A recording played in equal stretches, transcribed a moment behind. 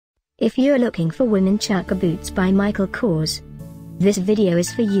If you're looking for women Chukka boots by Michael Kors, this video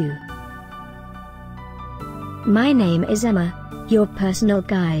is for you. My name is Emma, your personal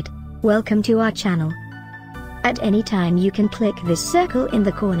guide. Welcome to our channel. At any time you can click this circle in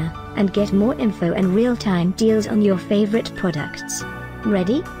the corner, and get more info and real-time deals on your favorite products.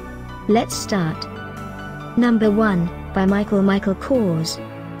 Ready? Let's start. Number 1, by Michael Kors.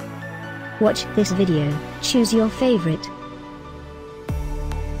 Watch this video, choose your favorite.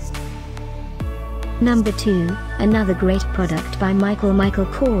 Number 2, another great product by Michael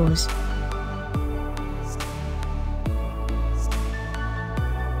Kors.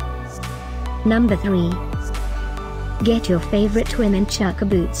 Number 3. Get your favorite women Chukka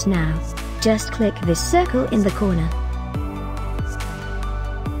boots now. Just click this circle in the corner.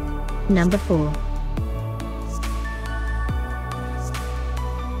 Number 4.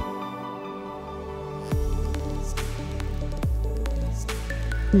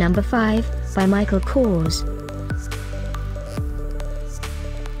 Number 5, by Michael Kors.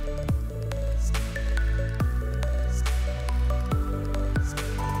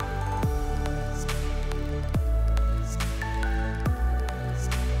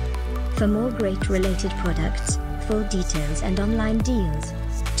 For more great related products, full details and online deals,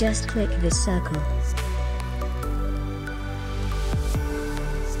 just click this circle.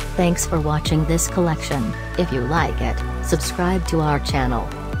 Thanks for watching this collection. If you like it, subscribe to our channel.